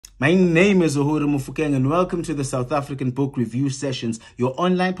My name is Uhuru Mofokeng and welcome to the South African Book Review Sessions, your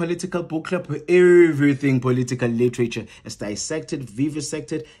online political book club where everything political literature is dissected,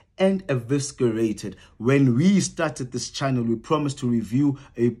 vivisected, and eviscerated. When we started this channel, we promised to review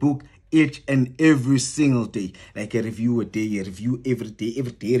a book each and every single day. Like a review a day, a review every day,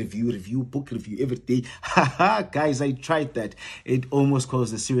 review, book review every day. Haha, guys, I tried that. It almost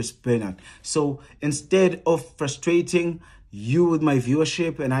caused a serious burnout. So instead of frustrating you with my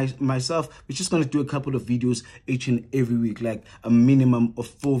viewership and myself, we're just going to do a couple of videos each and every week, like a minimum of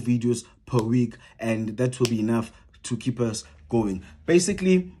 4 videos per week, and that will be enough to keep us going.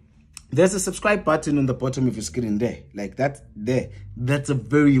 Basically, there's a subscribe button on the bottom of your screen there, like that there. That's a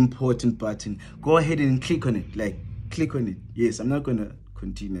very important button. Go ahead and click on it, like click on it. Yes, I'm not going to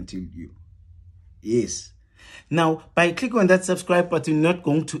continue until you. Yes. Now, by clicking on that subscribe button, you're not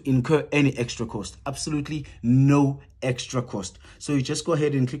going to incur any extra cost. Absolutely no extra cost. So you just go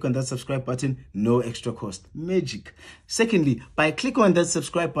ahead and click on that subscribe button, no extra cost. Magic. Secondly, by clicking on that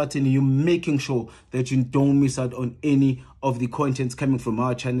subscribe button, you're making sure that you don't miss out on any of the contents coming from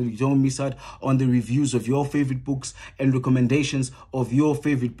our channel. You don't miss out on the reviews of your favorite books and recommendations of your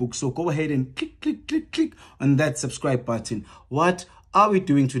favorite books. So go ahead and click on that subscribe button. What are we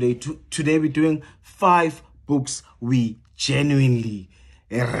doing today? Today we're doing 5 books we genuinely,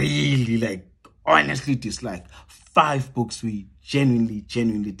 really like, honestly dislike. 5 books we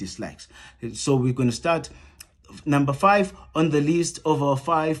genuinely dislike. So we're going to start. Number 5 on the list of our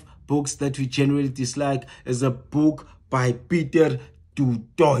 5 books that we generally dislike is a book by Pieter to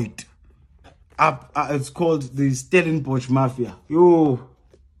Toit. It's called the Stellenbosch Mafia.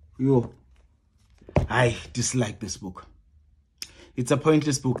 I dislike this book. It's a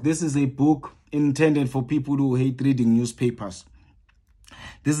pointless book. This is a book intended for people who hate reading newspapers.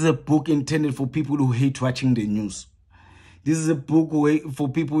 This is a book intended for people who hate watching the news. This is a book for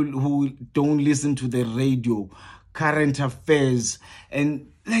people who don't listen to the radio, current affairs,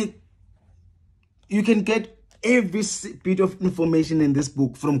 and like, you can get every bit of information in this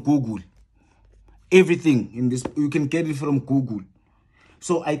book from Google. Everything in this, you can get it from Google.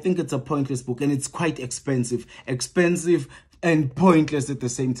 So I think it's a pointless book, and it's quite expensive. Expensive and pointless at the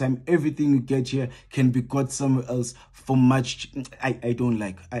same time. Everything you get here can be got somewhere else for much. I don't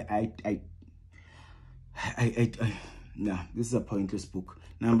like. No, this is a pointless book.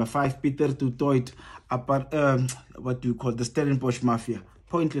 Number 5, Pieter to Toit, what do you call the Stellenbosch Mafia?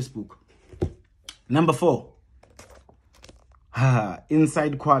 Pointless book. Number 4,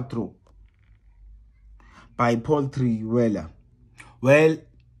 Inside Quatro by Trewelha. Well,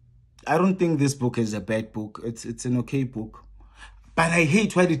 I don't think this book is a bad book. It's an okay book. But I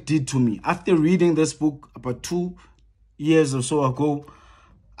hate what it did to me. After reading this book about 2 years or so ago,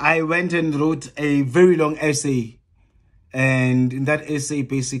 I went and wrote a very long essay. And in that essay,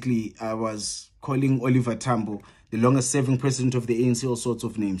 basically, I was calling Oliver Tambo the longest serving president of the ANC, all sorts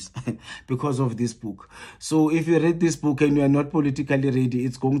of names, because of this book. So if you read this book and you are not politically ready,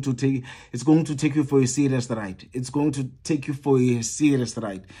 it's going to take you for a serious ride. It's going to take you for a serious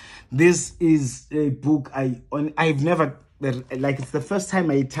ride. This is a book I've never, like, it's the first time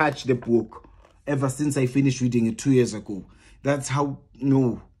I touched the book ever since I finished reading it 2 years ago. That's how,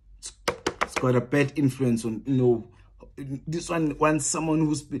 no, it's got a bad influence on, no. This one wants someone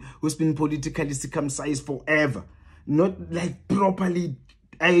who's been politically circumcised forever, not like properly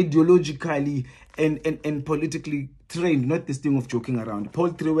ideologically and politically trained, not this thing of joking around.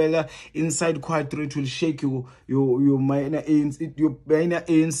 Trewelha, Inside Quatro, it will shake your minor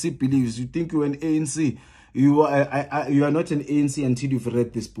ANC beliefs. You think you're an ANC, you are not an ANC until you've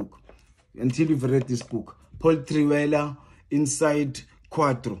read this book. Until you've read this book. Trewelha, Inside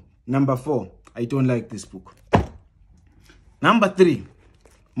Quatro. Number 4, I don't like this book. Number 3,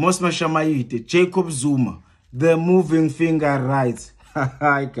 Moss Mashamaite, Jacob Zuma, The Moving Finger Rights.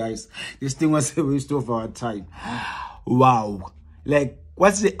 Hi guys, this thing was a waste of our time. Wow. Like,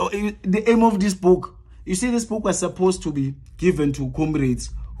 what's the aim of this book? You see, this book was supposed to be given to comrades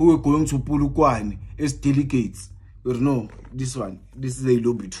who were going to Polokwane as delegates. But no, this is a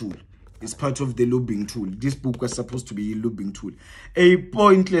lobby tool. It's part of the lobbying tool. This book was supposed to be a lobbying tool. A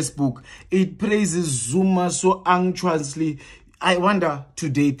pointless book. It praises Zuma so unctuously. I wonder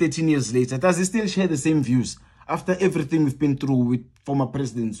today, 13 years later, does he still share the same views after everything we've been through with former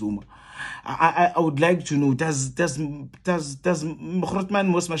President Zuma? I would like to know, does Grootman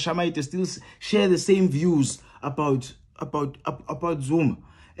Moss Mashamaite still share the same views about Zuma?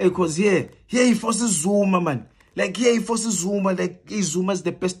 Because he forces Zuma, man. Like, he forces Zuma, like, Zuma's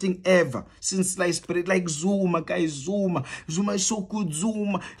the best thing ever since sliced bread. Like, Zuma, guys, Zuma is so good,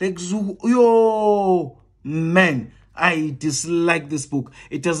 Zuma, like, yo, man, I dislike this book.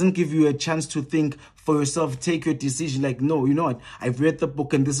 It doesn't give you a chance to think for yourself, take your decision. Like, no, you know what? I've read the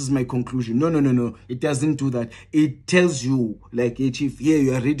book and this is my conclusion. No. It doesn't do that. It tells you, like, hey, Chief, here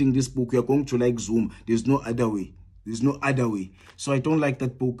you are reading this book. You're going to like Zuma. There's no other way. There's no other way. So I don't like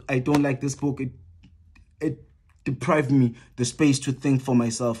that book. I don't like this book. It deprived me the space to think for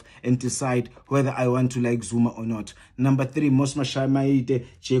myself and decide whether I want to like Zuma or not. Number 3, Moss Mashamaite,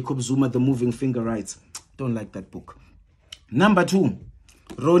 Jacob Zuma, The Moving Finger Writes. Don't like that book. Number 2,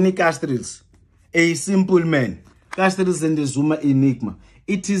 Ronnie Kasrils, A Simple Man. Kasrils and the Zuma Enigma.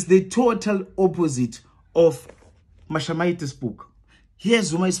 It is the total opposite of Mashamaite's book. Here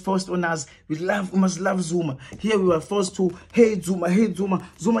Zuma is forced on us. We must love Zuma. Here we were forced to hate Zuma, hate Zuma.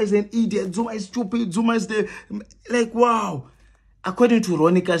 Zuma is an idiot. Zuma is stupid. Zuma is the... Like, wow. According to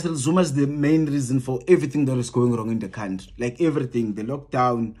Ronnie Kasrils, Zuma is the main reason for everything that is going wrong in the country. Like everything. The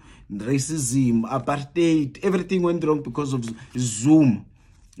lockdown, racism, apartheid. Everything went wrong because of Zuma.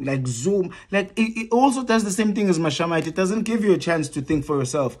 Like Zuma. Like, it also does the same thing as Mashamaite. It doesn't give you a chance to think for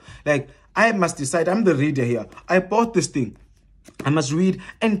yourself. Like, I must decide. I'm the reader here. I bought this thing. I must read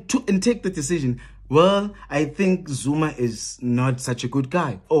and take the decision. Well, I think Zuma is not such a good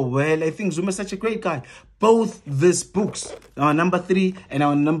guy. Oh, well, I think Zuma is such a great guy. Both these books, our number 3 and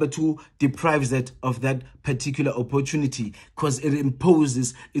our number 2, deprives that of that particular opportunity because it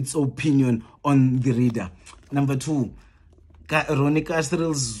imposes its opinion on the reader. Number 2, Ronnie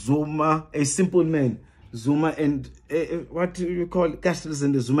Kasrils, Zuma, A Simple Man. Zuma and what do you call it? Kasrils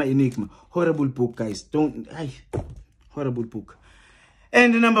and the Zuma Enigma. Horrible book, guys. Horrible book.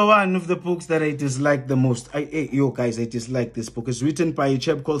 And number 1 of the books that I dislike the most. I dislike this book. It's written by a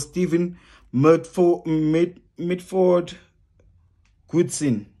chap called Stephen Mitford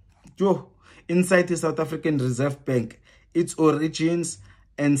Goodson. Inside the South African Reserve Bank. Its origins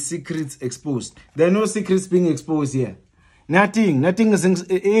and secrets exposed. There are no secrets being exposed here. Nothing is,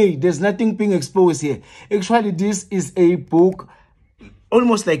 there's nothing being exposed here. Actually, this is a book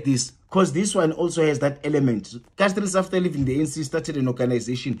almost like this. Because this one also has that element. Kasrils, after leaving the ANC, started an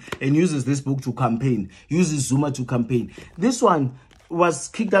organization and uses this book to campaign. Uses Zuma to campaign. This one was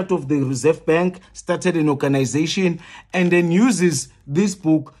kicked out of the Reserve Bank, started an organization, and then uses this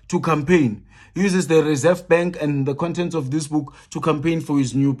book to campaign. Uses the Reserve Bank and the contents of this book to campaign for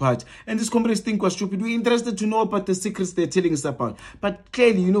his new party. And this comrades think was stupid. We're interested to know about the secrets they're telling us about. But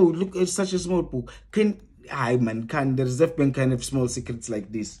clearly, you know, look at such a small book. Can the Reserve Bank kind of small secrets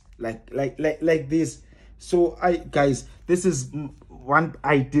like this? Like this. So guys, this is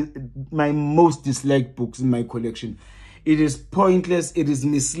my most disliked books in my collection. It is pointless, it is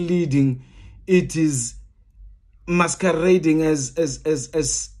misleading, it is masquerading as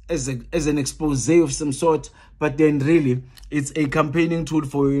an expose of some sort, but then really it's a campaigning tool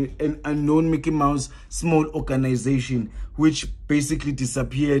for an unknown Mickey Mouse small organization which basically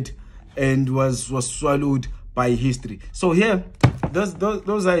disappeared and was swallowed by history. So here,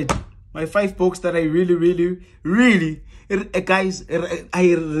 those are my 5 books that I really, guys,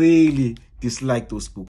 I really dislike those books.